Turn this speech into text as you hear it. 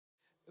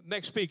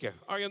Next speaker,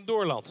 Arjen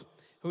Dorland,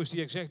 who is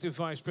the Executive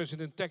Vice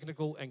President,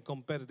 Technical and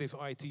Competitive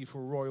IT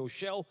for Royal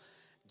Shell,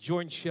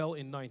 joined Shell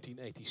in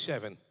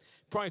 1987.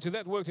 Prior to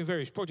that, worked in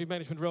various project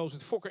management roles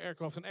with Fokker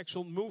Aircraft and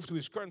Exxon, moved to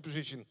his current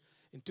position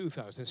in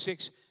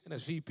 2006, and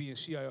as VP and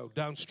CIO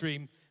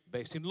Downstream,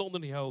 based in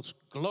London, he holds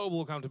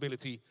global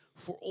accountability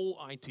for all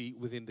IT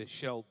within the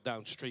Shell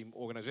Downstream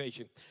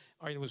organization.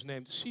 Arjen was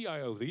named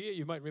CIO of the Year,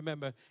 you might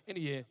remember, in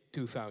the year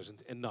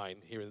 2009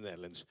 here in the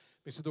Netherlands.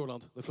 Mr.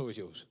 Dorland, the floor is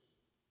yours.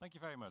 Thank you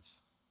very much.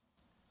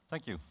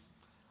 Thank you.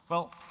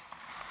 Well,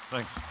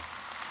 thanks.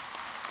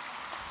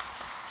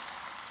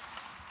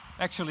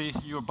 Actually,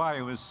 your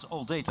bio is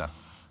all data,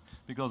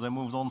 because I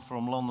moved on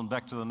from London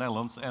back to the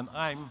Netherlands, and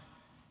I'm,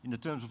 in the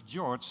terms of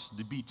George,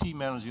 the BT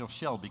manager of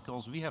Shell,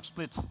 because we have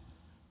split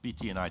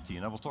BT and IT,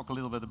 and I will talk a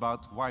little bit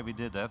about why we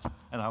did that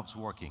and how it's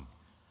working.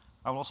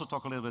 I will also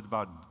talk a little bit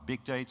about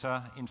big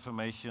data,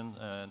 information,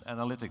 and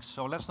analytics.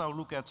 So let's now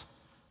look at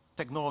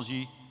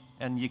technology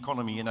and the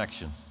economy in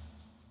action.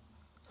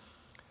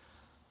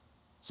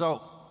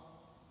 So,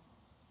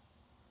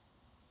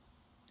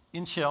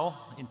 in Shell,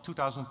 in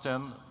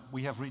 2010,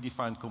 we have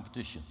redefined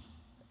competition.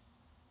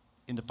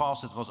 In the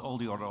past, it was all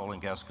the other oil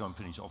and gas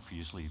companies,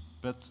 obviously.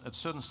 But at a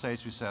certain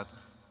stage, we said,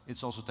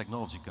 it's also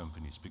technology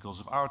companies.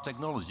 Because if our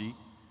technology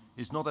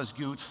is not as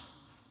good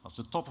as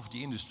the top of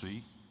the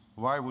industry,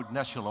 why would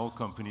national oil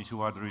companies,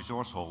 who are the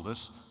resource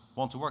holders,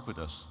 want to work with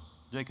us?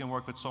 They can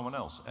work with someone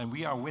else. And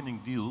we are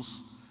winning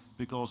deals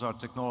because our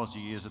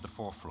technology is at the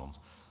forefront.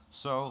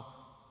 So,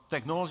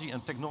 technology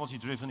and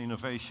technology-driven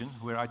innovation,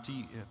 where IT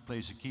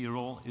plays a key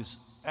role, is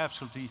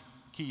absolutely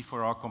key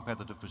for our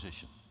competitive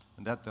position.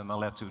 And that then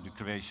led to the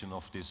creation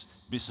of this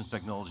business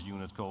technology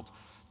unit called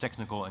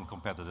Technical and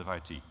Competitive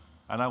IT.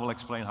 And I will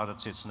explain how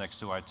that sits next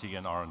to IT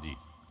and R&D.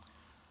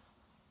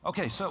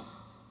 Okay, so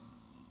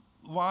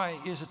why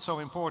is it so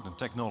important,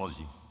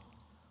 technology?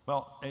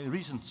 Well, a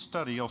recent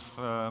study of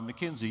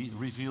McKinsey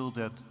revealed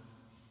that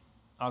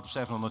out of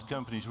 700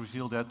 companies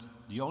revealed that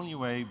the only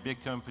way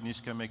big companies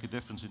can make a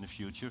difference in the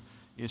future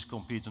is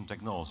compete on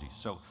technology.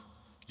 So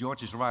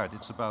George is right,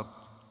 it's about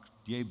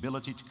the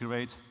ability to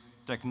create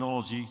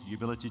technology, the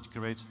ability to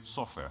create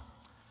software.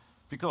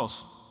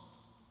 Because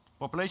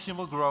population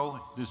will grow,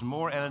 there's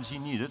more energy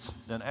needed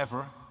than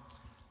ever.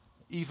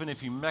 Even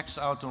if we max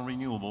out on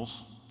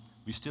renewables,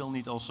 we still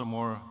need also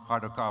more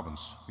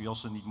hydrocarbons. We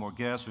also need more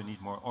gas, we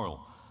need more oil.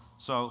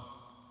 So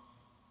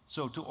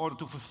in order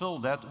to fulfill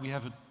that, we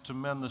have a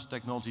tremendous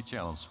technology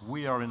challenge.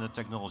 We are in a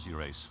technology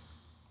race.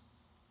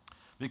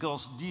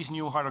 Because these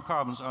new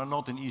hydrocarbons are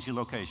not in easy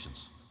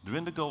locations. They're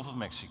in the Gulf of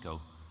Mexico,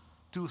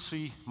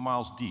 2-3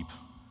 miles deep.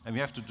 And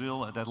we have to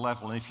drill at that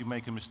level, and if you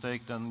make a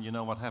mistake, then you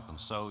know what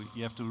happens. So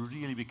you have to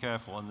really be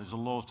careful, and there's a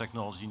lot of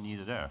technology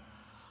needed there.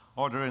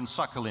 Or they're in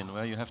Sakhalin,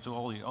 where you have to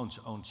all your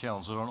own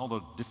channels, or on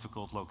other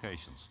difficult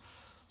locations.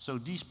 So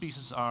these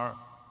pieces are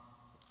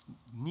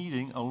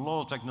needing a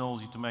lot of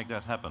technology to make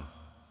that happen.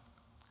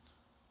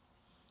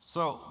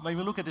 So when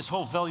we look at this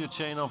whole value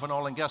chain of an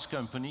oil and gas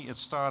company, it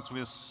starts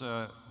with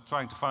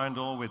trying to find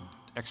oil with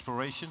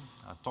exploration.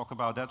 I'll talk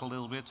about that a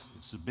little bit.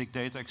 It's a big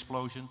data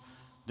explosion.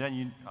 Then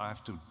you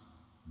have to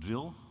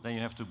drill. Then you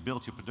have to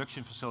build your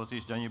production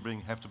facilities. Then you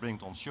have to bring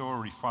it on shore,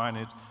 refine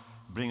it,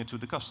 bring it to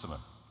the customer.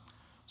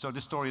 So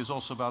this story is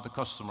also about the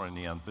customer in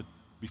the end. But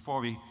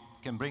before we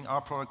can bring our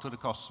product to the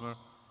customer,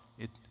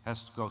 it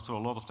has to go through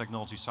a lot of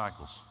technology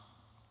cycles.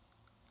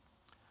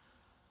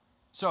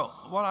 So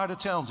what are the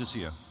challenges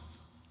here?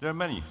 There are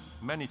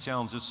many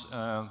challenges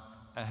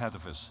ahead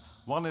of us.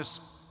 One is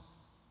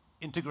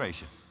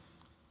integration.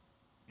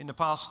 In the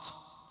past,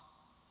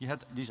 you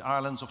had these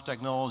islands of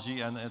technology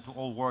and it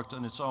all worked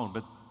on its own.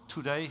 But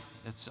today,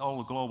 it's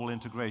all a global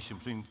integration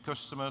between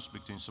customers,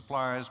 between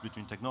suppliers,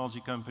 between technology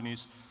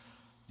companies.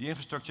 The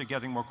infrastructure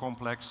getting more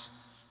complex.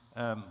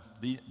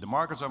 The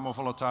markets are more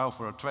volatile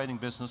for a trading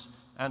business.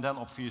 And then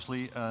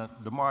obviously,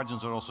 the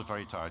margins are also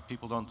very tight.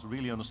 People don't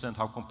really understand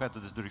how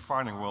competitive the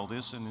refining world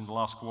is. And in the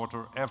last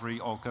quarter, every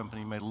oil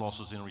company made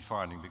losses in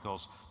refining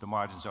because the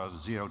margins are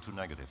 0 to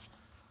negative.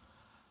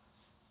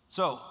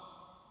 So,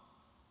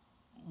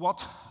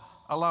 what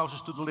allows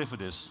us to deliver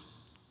this?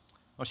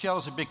 Well, Shell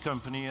is a big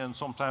company and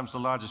sometimes the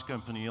largest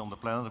company on the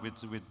planet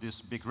with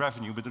this big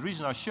revenue. But the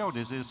reason I show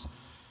this is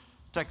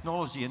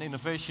technology and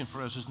innovation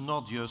for us is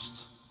not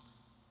just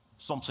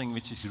something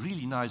which is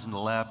really nice in the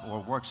lab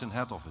or works in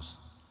head office.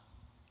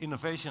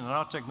 Innovation in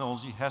our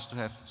technology has to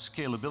have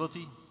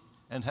scalability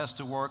and has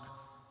to work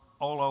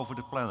all over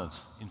the planet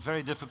in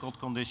very difficult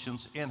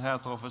conditions, in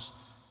head office,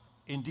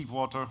 in deep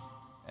water,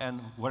 and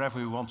wherever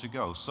we want to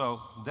go. So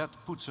that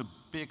puts a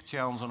big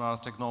challenge on our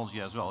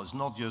technology as well. It's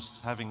not just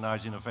having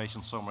nice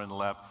innovation somewhere in the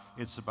lab,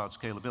 it's about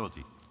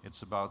scalability.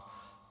 It's about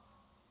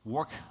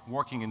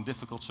working in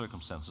difficult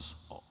circumstances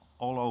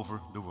all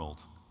over the world.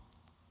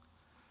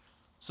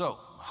 So,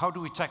 how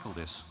do we tackle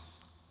this?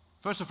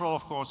 First of all,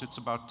 of course, it's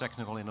about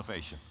technical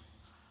innovation.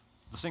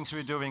 The things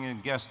we're doing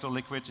in gas to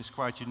liquids is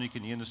quite unique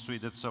in the industry.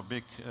 That's a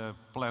big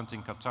plant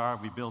in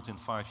Qatar we built in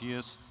 5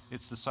 years.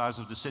 It's the size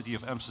of the city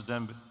of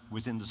Amsterdam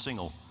within the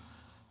single.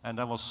 and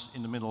that was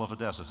in the middle of a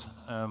desert.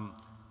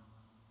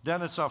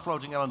 Then it's our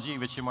floating LNG,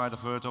 which you might have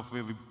heard of,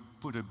 where we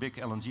put a big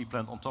LNG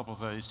plant on top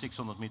of a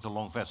 600-meter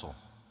long vessel.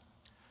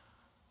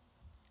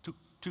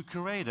 To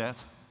create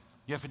that,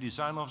 you have a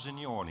design office in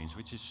New Orleans,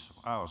 which is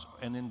ours,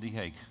 and in The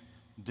Hague.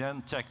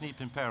 Then Technip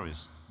in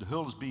Paris. The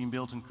hull is being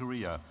built in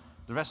Korea.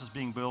 The rest is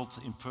being built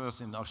in Perth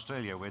in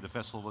Australia, where the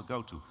vessel will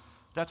go to.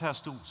 That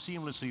has to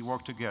seamlessly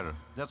work together.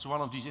 That's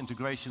one of these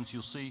integrations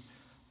you'll see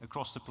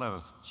across the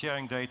planet.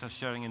 Sharing data,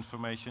 sharing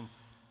information,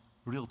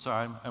 real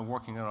time, and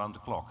working around the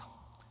clock.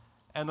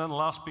 And then the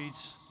last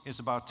piece is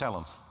about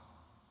talent.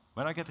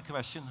 When I get the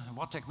question,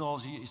 what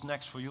technology is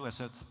next for you? I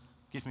said,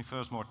 give me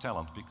first more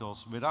talent,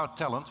 because without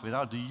talent,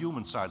 without the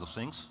human side of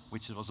things,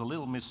 which was a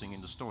little missing in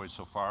the story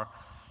so far,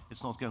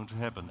 it's not going to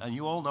happen. And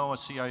you all know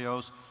as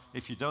CIOs,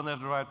 if you don't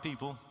have the right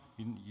people,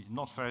 you're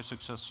not very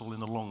successful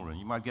in the long run.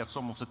 You might get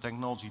some of the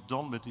technology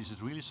done, but is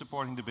it really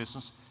supporting the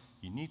business?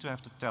 You need to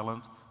have the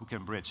talent who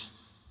can bridge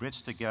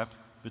the gap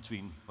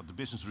between what the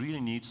business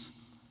really needs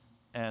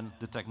and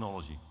the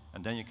technology,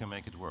 and then you can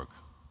make it work.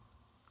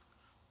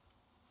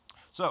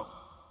 So,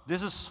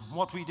 this is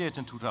what we did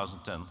in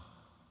 2010.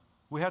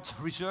 We had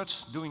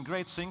research doing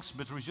great things,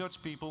 but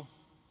research people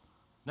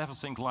never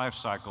think life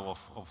cycle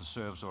of a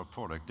service or a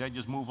product. They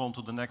just move on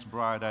to the next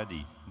bright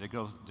idea.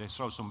 They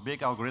throw some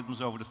big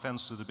algorithms over the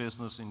fence to the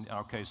business, in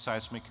our case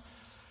seismic,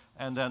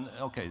 and then,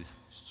 okay,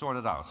 sort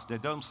it out. They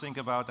don't think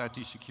about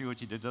IT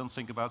security, they don't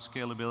think about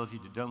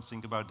scalability, they don't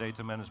think about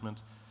data management.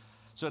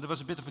 So there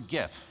was a bit of a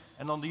gap.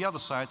 And on the other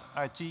side,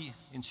 IT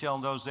in Shell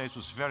in those days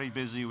was very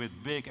busy with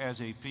big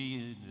SAP,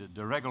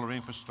 the regular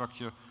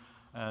infrastructure,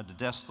 the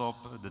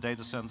desktop, the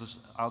data centers,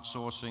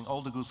 outsourcing,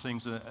 all the good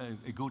things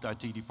a good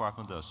IT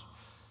department does.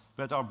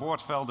 But our board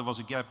felt there was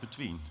a gap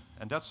between.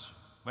 And that's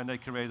when they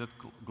created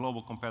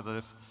Global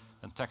Competitive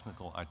and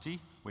Technical IT,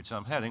 which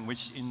I'm heading,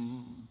 which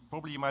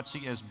probably you might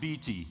see as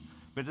BT.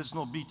 But it's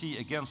not BT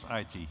against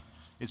IT.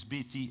 It's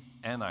BT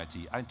and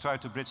IT. I try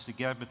to bridge the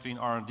gap between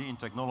R&D and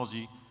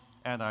technology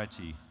and IT.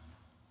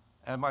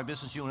 And my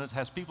business unit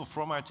has people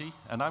from IT,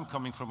 and I'm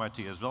coming from IT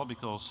as well,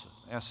 because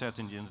as said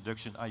in the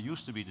introduction, I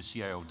used to be the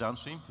CIO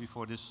downstream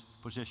before this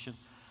position.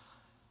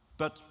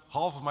 But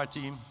half of my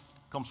team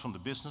comes from the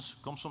business,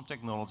 comes from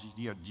technology.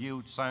 They are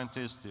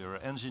geoscientists, they are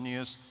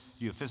engineers,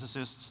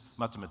 geophysicists,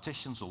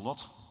 mathematicians a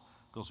lot,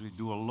 because we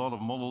do a lot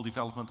of model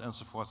development and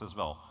so forth as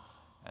well.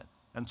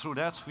 And through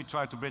that, we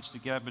try to bridge the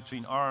gap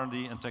between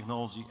R&D and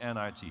technology and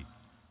IT.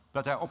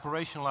 But I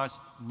operationalize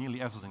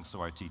nearly everything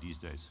through IT these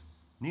days.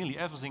 Nearly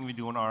everything we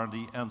do in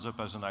R&D ends up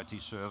as an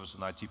IT service,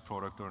 an IT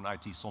product, or an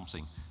IT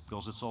something,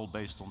 because it's all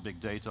based on big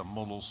data,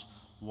 models,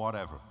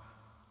 whatever.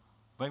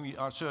 When we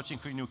are searching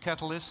for a new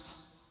catalyst,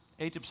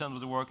 80% of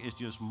the work is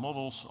just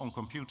models on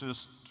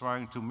computers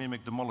trying to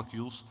mimic the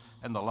molecules,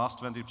 and the last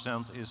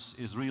 20%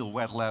 is real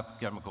wet lab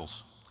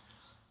chemicals.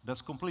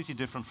 That's completely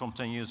different from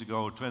 10 years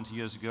ago, 20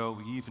 years ago.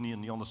 Even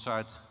on the other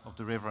side of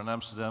the river in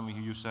Amsterdam, we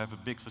used to have a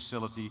big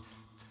facility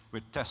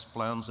with test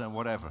plans and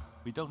whatever.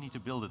 We don't need to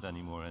build it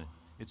anymore.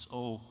 It's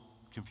all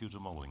computer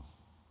modeling.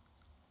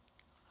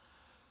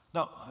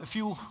 Now, a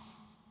few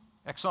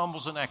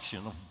examples in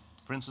action of,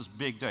 for instance,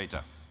 big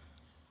data.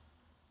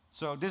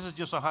 So this is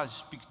just a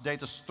high-speed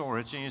data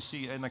storage, and you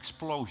see an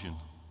explosion.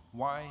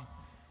 Why?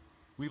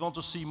 We want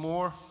to see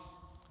more,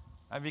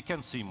 and we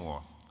can see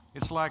more.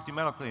 It's like the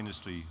medical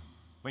industry.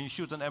 When you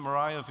shoot an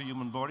MRI of a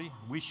human body,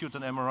 we shoot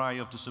an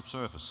MRI of the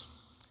subsurface.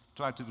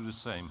 Try to do the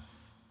same.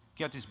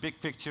 Get this big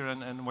picture,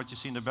 and what you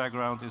see in the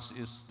background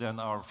is then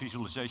our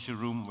visualization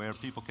room where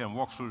people can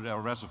walk through their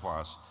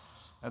reservoirs.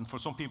 And for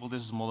some people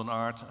this is modern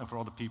art, and for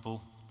other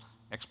people,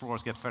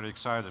 explorers get very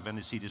excited when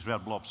they see these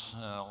red blobs,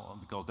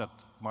 because that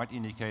might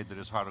indicate there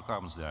is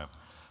hydrocarbons there.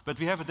 But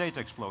we have a data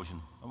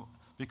explosion,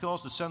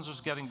 because the sensors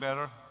are getting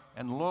better,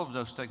 and a lot of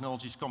those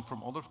technologies come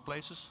from other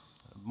places.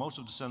 Most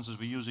of the sensors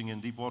we're using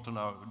in deep water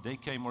now, they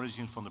came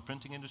originally from the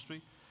printing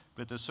industry,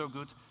 but they're so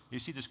good. You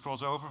see this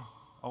crossover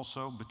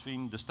also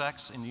between the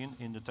stacks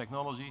in the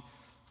technology,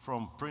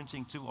 from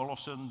printing to all of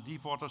a sudden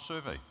deep water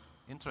survey.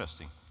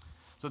 Interesting.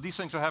 So these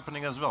things are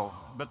happening as well,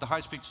 but the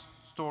high-speed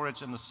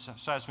storage and the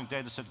seismic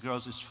data set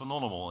growth is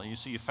phenomenal, and you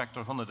see a factor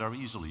 100 there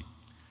easily.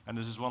 And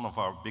this is one of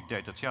our big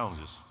data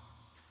challenges.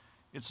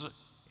 It's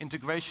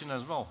integration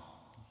as well.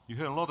 You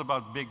hear a lot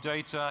about big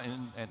data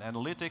and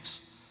analytics,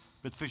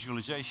 but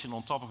visualization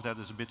on top of that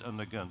is a bit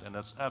undergunned, and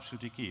that's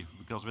absolutely key,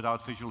 because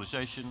without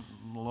visualization,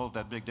 a lot of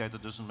that big data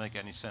doesn't make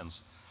any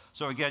sense.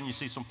 So again, you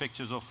see some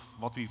pictures of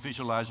what we're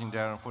visualizing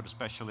there, and for the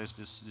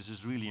specialists, this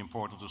is really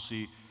important to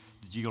see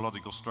the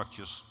geological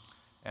structures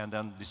and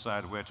then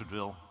decide where to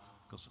drill,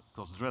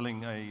 because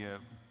drilling a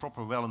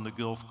proper well in the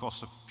Gulf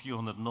costs a few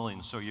 $100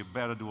 million, so you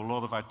better do a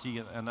lot of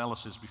IT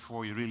analysis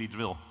before you really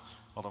drill.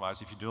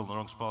 Otherwise, if you drill in the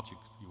wrong spot,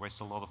 you waste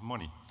a lot of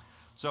money.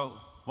 So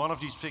one of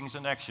these things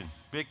in action: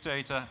 big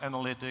data,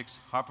 analytics,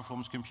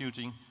 high-performance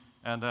computing,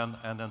 and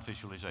then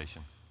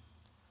visualization.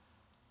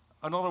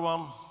 Another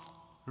one,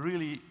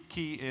 really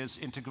key, is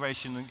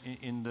integration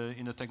in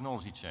the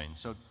technology chain.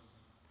 So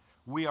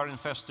we are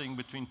investing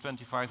between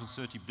 25 and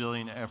 30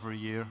 billion every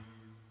year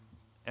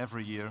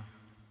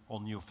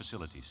on new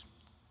facilities.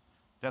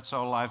 That's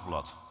our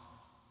lifeblood.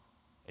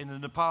 And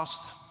in the past,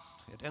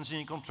 you had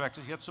engineering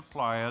contractors, you had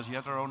suppliers, you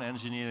had their own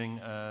engineering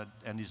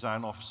and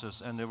design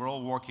offices, and they were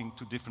all working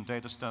to different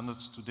data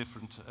standards, to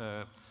different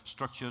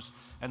structures,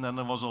 and then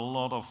there was a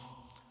lot of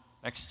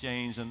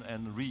exchange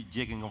and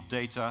rejigging of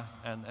data,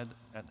 and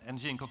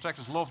engineering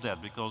contractors loved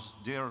that because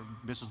their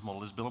business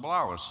model is billable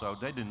hours, so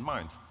they didn't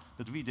mind,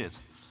 but we did.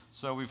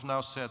 So we've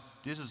now said,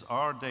 this is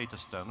our data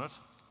standard,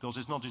 because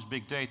it's not just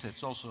big data,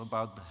 it's also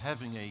about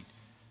having a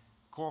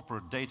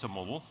corporate data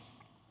model,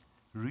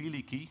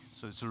 really key.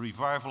 So it's a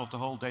revival of the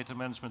whole data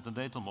management and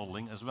data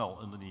modeling as well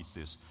underneath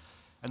this.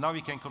 And now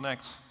we can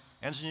connect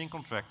engineering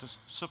contractors,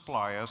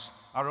 suppliers,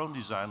 our own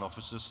design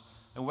offices,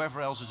 and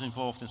whoever else is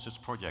involved in such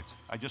project.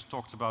 I just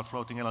talked about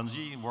floating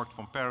LNG, worked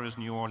from Paris,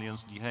 New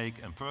Orleans, The Hague,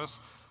 and Perth.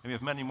 And we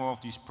have many more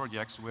of these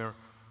projects where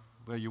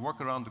you work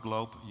around the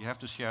globe, you have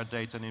to share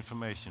data and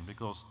information,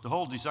 because the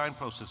whole design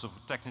process of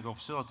a technical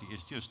facility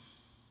is just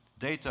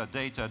data,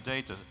 data,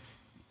 data,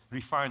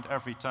 refined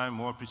every time,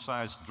 more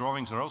precise.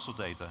 Drawings are also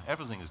data.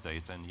 Everything is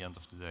data in the end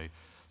of the day.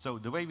 So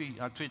the way we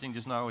are treating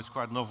this now is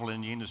quite novel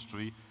in the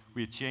industry.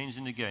 We're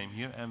changing the game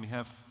here, and we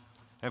have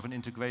an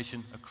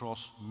integration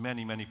across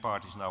many, many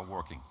parties now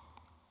working.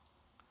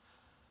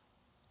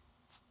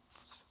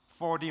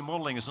 4D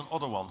modeling is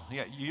another one.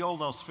 Yeah, you all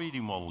know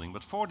 3D modeling,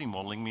 but 4D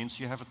modeling means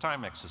you have a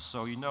time axis.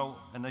 So you know,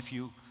 and if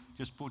you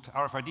just put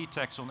RFID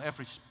tags on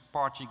every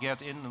part you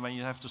get in, and when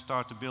you have to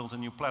start to build a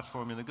new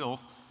platform in the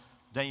Gulf,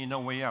 then you know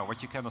where you are,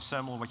 what you can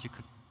assemble, what you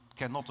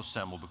cannot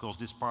assemble, because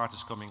this part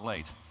is coming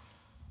late.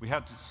 We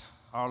had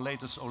our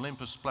latest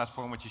Olympus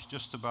platform, which is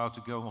just about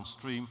to go on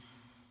stream,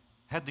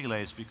 had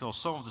delays because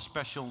some of the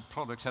special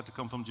products had to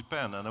come from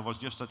Japan, and there was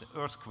just that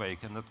earthquake,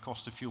 and that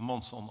cost a few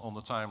months on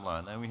the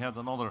timeline. And we had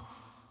another,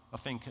 I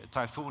think, a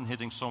typhoon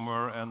hitting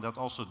somewhere, and that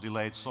also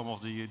delayed some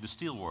of the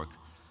steel work.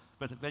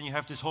 But when you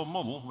have this whole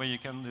model where you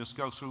can just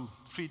go through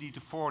 3D to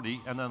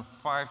 4D and then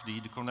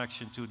 5D, the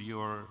connection to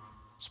your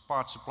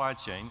part supply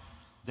chain,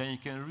 then you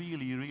can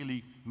really,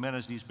 really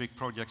manage these big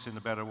projects in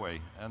a better way.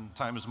 And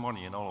time is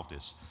money in all of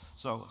this.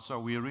 So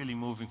we are really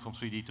moving from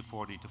 3D to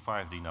 4D to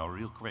 5D now,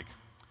 real quick.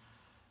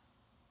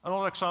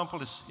 Another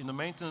example is in the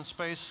maintenance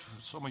space.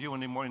 Some of you in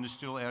the more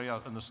industrial area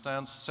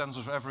understand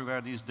sensors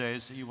everywhere these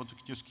days. You want to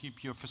just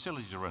keep your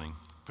facilities running.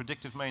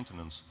 Predictive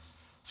maintenance.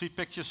 3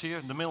 pictures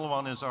here. The middle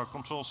one is our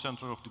control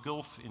center of the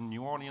Gulf in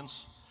New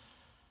Orleans.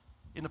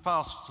 In the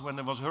past, when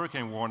there was a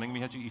hurricane warning,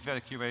 we had to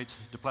evacuate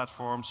the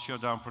platforms,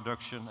 shut down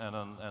production,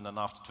 and then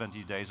after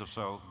 20 days or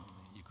so,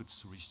 you could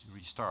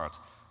restart.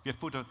 We have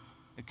put a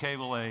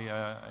cable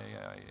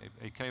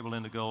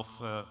in the Gulf,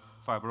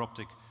 fiber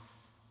optic,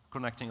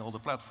 connecting all the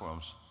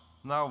platforms.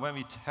 Now, when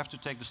we have to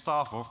take the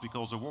staff off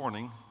because of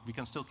warning, we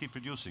can still keep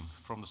producing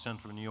from the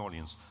center of New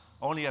Orleans.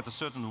 Only at a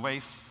certain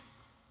wave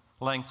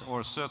length or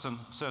a certain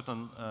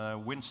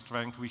wind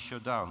strength we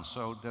shut down.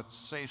 So that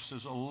saves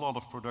us a lot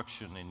of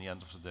production in the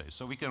end of the day.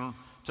 So we can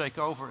take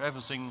over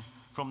everything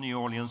from New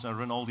Orleans and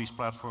run all these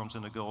platforms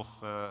in the Gulf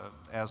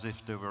as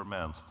if they were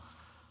manned.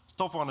 The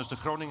top one is the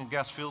Groningen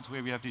gas field,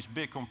 where we have these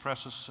big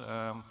compressors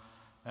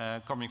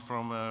coming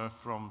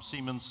from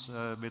Siemens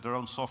with their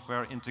own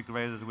software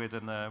integrated with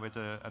an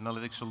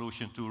analytic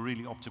solution to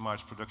really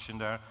optimize production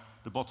there.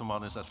 The bottom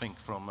one is, I think,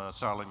 from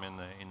Salem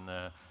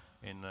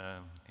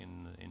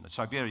in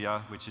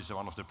Siberia, which is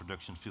one of the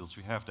production fields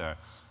we have there.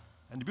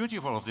 And the beauty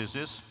of all of this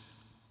is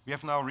we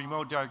have now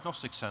remote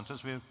diagnostic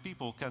centers where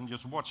people can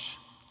just watch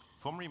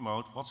from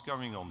remote what's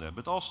going on there,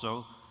 but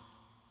also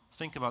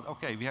think about,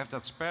 okay, we have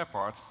that spare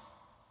part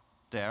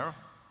there.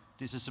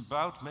 This is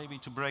about maybe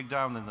to break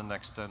down in the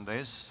next 10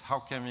 days. How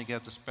can we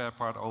get the spare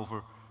part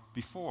over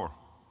before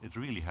it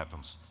really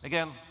happens?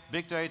 Again,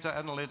 big data,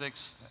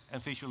 analytics,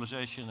 and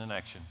visualization in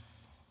action.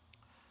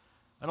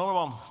 Another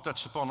one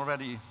touched upon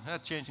already,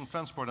 changing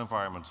transport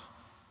environment.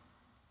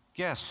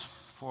 Gas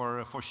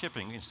for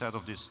shipping instead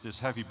of this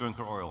heavy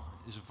bunker oil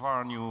is a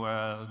far new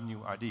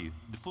idea.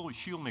 The full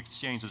fuel mix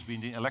changes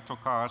between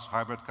electric cars,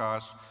 hybrid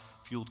cars,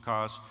 fueled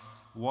cars,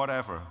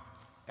 whatever.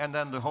 And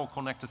then the whole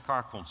connected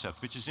car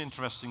concept, which is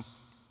interesting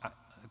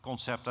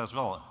concept as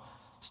well.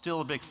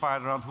 Still a big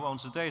fight around who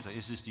owns the data.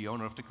 Is this the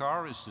owner of the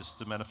car? Is this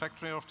the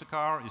manufacturer of the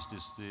car? Is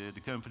this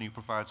the company who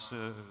provides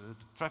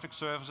traffic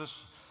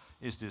services?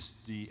 Is this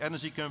the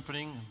energy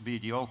company, be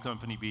it the oil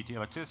company, be it the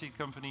electricity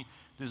company?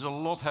 There's a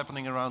lot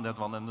happening around that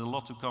one and a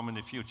lot to come in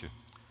the future.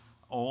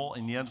 All,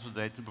 in the end of the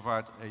day, to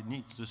provide a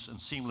needless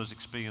and seamless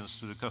experience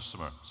to the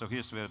customer. So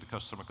here's where the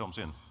customer comes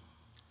in.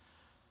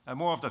 And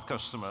more of that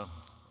customer.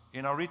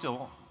 In our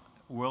retail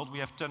world, we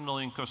have 10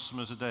 million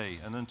customers a day.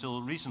 And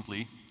until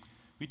recently,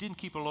 we didn't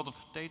keep a lot of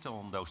data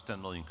on those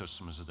 10 million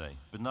customers a day.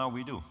 But now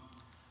we do.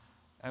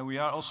 And we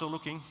are also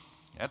looking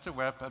at the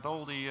web, at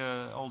all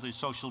the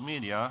social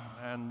media,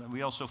 and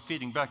we're also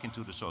feeding back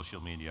into the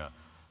social media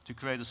to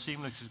create a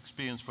seamless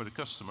experience for the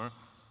customer,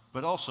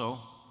 but also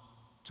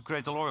to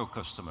create a loyal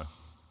customer.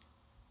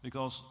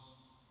 Because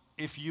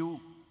if you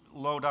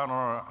load down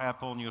our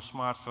app on your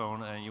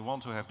smartphone and you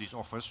want to have these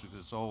offers, because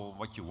it's all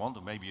what you want,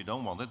 or maybe you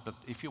don't want it, but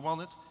if you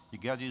want it, you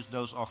get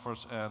those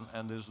offers,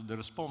 and the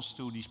response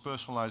to these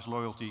personalized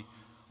loyalty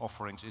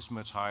offerings is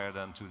much higher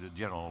than to the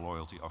general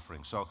loyalty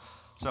offering. So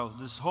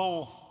this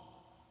whole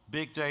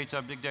big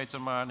data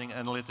mining,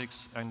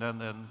 analytics,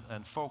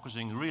 and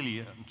focusing really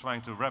and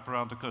trying to wrap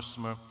around the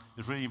customer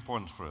is really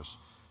important for us.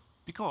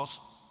 Because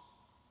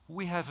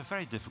we have a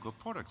very difficult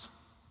product.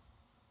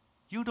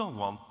 You don't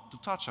want to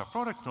touch our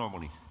product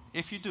normally.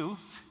 If you do,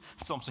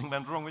 something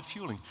went wrong with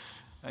fueling.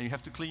 And you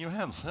have to clean your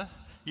hands. Huh?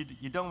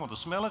 You don't want to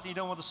smell it, you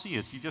don't want to see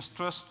it. You just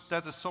trust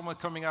that there's someone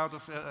coming out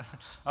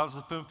of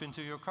the pump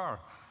into your car.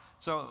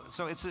 So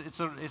it's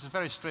a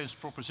very strange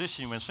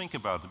proposition when you think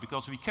about it,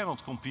 because we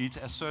cannot compete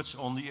as such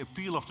on the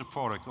appeal of the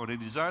product or the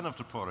design of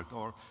the product,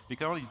 or we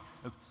can only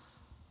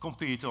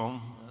compete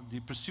on the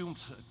presumed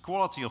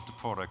quality of the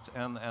product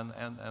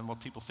and what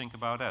people think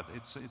about that.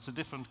 It's a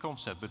different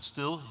concept, but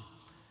still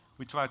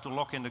we try to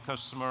lock in the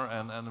customer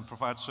and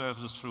provide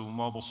services through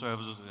mobile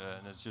services,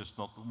 and it's just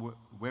not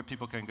where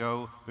people can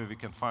go, where we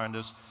can find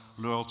us,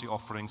 loyalty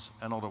offerings,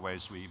 and other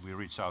ways we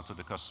reach out to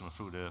the customer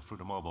through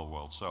the mobile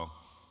world.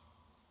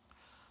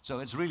 So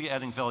it's really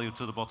adding value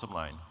to the bottom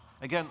line.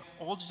 Again,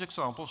 all these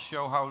examples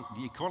show how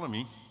the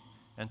economy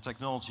and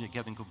technology are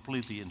getting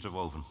completely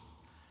interwoven,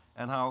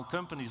 and how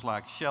companies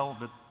like Shell,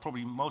 but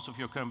probably most of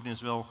your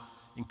companies will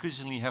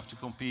increasingly have to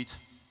compete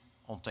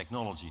on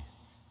technology.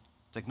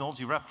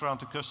 Technology wrapped around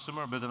the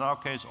customer, but in our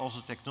case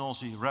also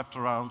technology wrapped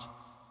around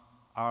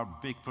our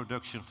big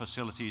production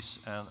facilities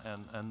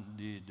and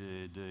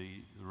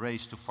the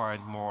race to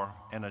find more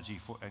energy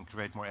and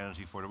create more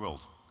energy for the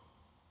world.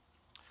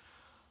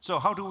 So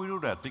how do we do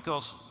that?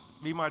 Because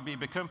we might be a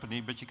big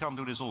company, but you can't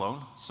do this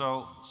alone.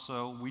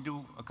 So we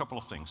do a couple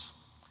of things.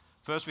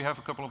 First, we have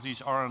a couple of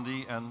these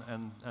R&D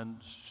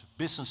and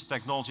business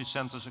technology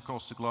centers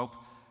across the globe,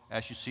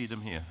 as you see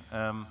them here.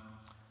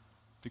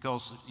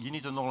 Because you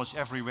need the knowledge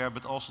everywhere,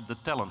 but also the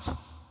talent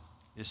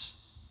is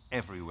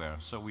everywhere.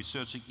 So we're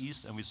searching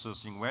east and we're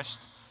searching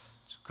west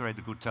to create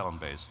a good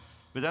talent base.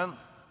 But then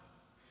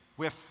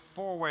we have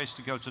 4 ways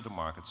to go to the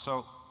market.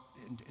 So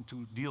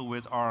to deal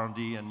with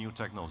R&D and new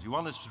technology.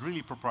 One is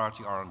really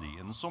proprietary R&D.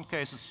 And in some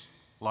cases,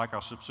 like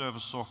our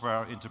subsurface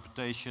software,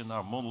 interpretation,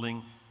 our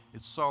modeling,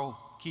 it's so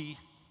key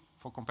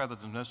for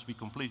competitiveness. We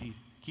completely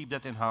keep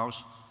that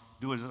in-house,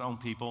 do it with our own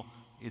people.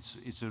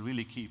 It's a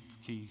really key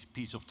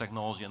piece of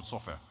technology and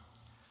software.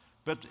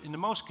 But in the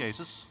most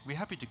cases, we're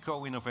happy to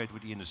co-innovate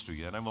with the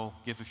industry, and I will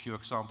give a few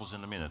examples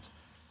in a minute.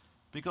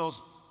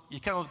 Because you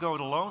cannot go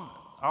it alone.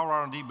 Our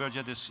R&D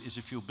budget is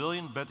a few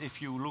billion, but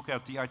if you look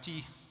at the IT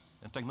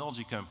and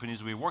technology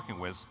companies we're working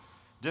with,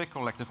 their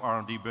collective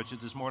R&D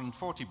budget is more than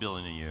 40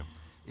 billion a year.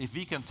 If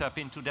we can tap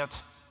into that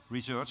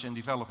research and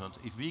development,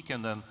 if we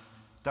can then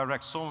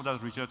direct some of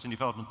that research and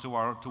development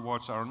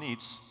towards our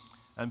needs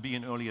and be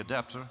an early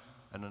adapter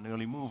and an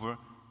early mover,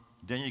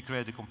 then you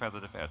create a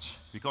competitive edge.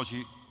 Because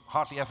you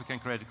hardly ever can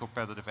create a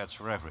competitive edge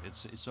forever.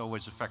 It's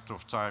always a factor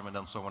of time, and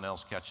then someone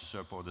else catches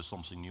up or there's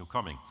something new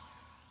coming.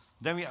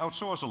 Then we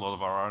outsource a lot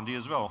of our R&D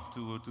as well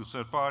to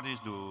third parties,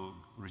 to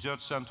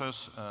research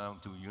centers,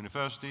 to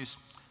universities.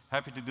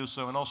 Happy to do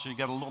so, and also you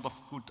get a lot of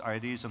good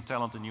ideas and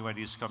talent and new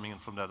ideas coming in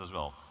from that as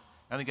well.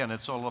 And again,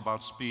 it's all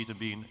about speed and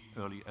being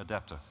early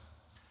adapter.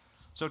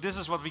 So this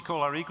is what we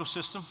call our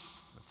ecosystem,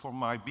 from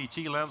my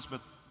BT lens,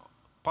 but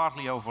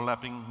partly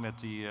overlapping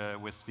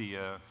with the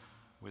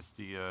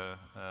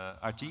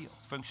IT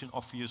function,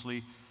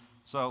 obviously.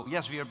 So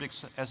yes, we are a big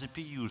SAP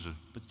user,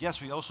 but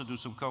yes, we also do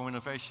some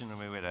co-innovation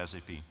with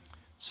SAP.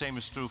 Same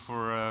is true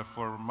for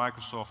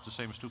Microsoft, the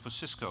same is true for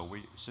Cisco.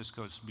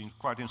 Cisco has been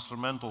quite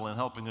instrumental in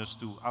helping us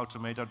to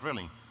automate our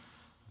drilling,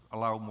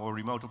 allow more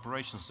remote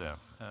operations there.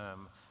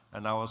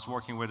 And now it's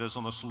working with us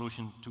on a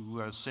solution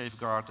to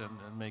safeguard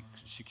and make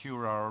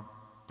secure our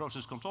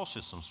process control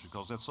systems,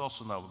 because that's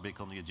also now big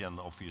on the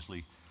agenda,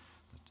 obviously.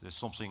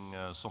 There's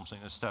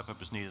a step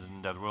up is needed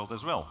in that world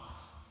as well.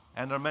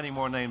 And there are many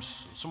more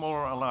names,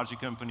 smaller and larger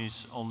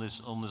companies on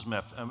this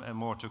map, and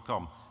more to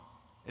come.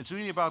 It's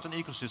really about an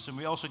ecosystem.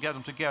 We also get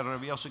them together,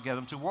 and we also get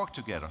them to work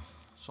together.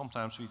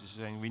 Sometimes we just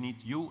saying we need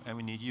you, and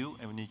we need you,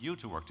 and we need you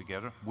to work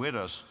together with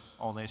us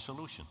on a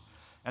solution.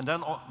 And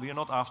then we are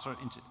not after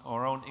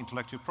our own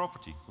intellectual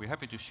property. We're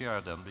happy to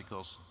share them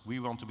because we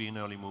want to be an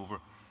early mover,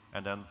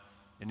 and then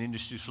an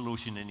industry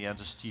solution in the end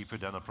is cheaper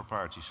than a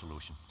proprietary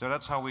solution. So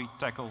that's how we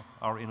tackle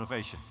our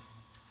innovation.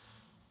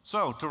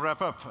 So to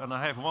wrap up, and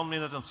I have 1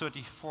 minute and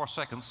 34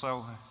 seconds,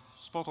 so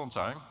spot on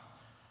time.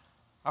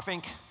 I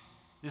think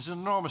there's an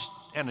enormous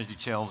energy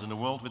challenge in the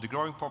world with the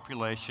growing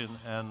population,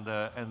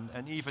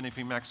 and even if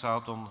we max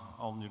out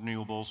on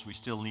renewables, we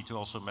still need to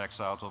also max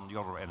out on the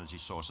other energy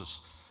sources.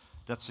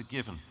 That's a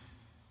given.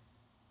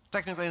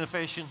 Technical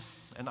innovation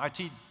and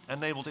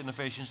IT-enabled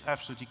innovation is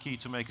absolutely key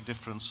to make a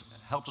difference,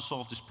 help to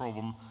solve this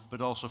problem,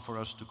 but also for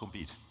us to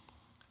compete.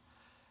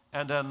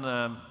 And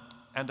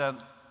then,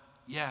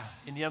 yeah,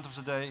 in the end of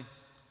the day,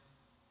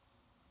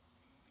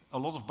 a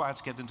lot of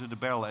bytes get into the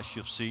barrel, as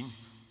you've seen,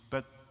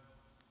 but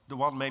the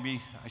one maybe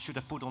I should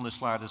have put on this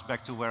slide is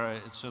back to where I,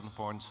 at a certain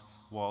point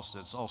was.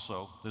 That's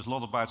also, there's a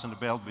lot of bytes in the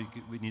belt.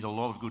 We need a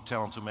lot of good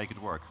talent to make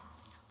it work.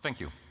 Thank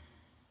you.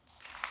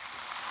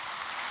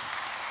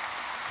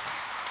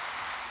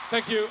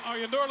 Thank you,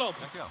 Arjen Dorland.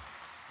 Thank you.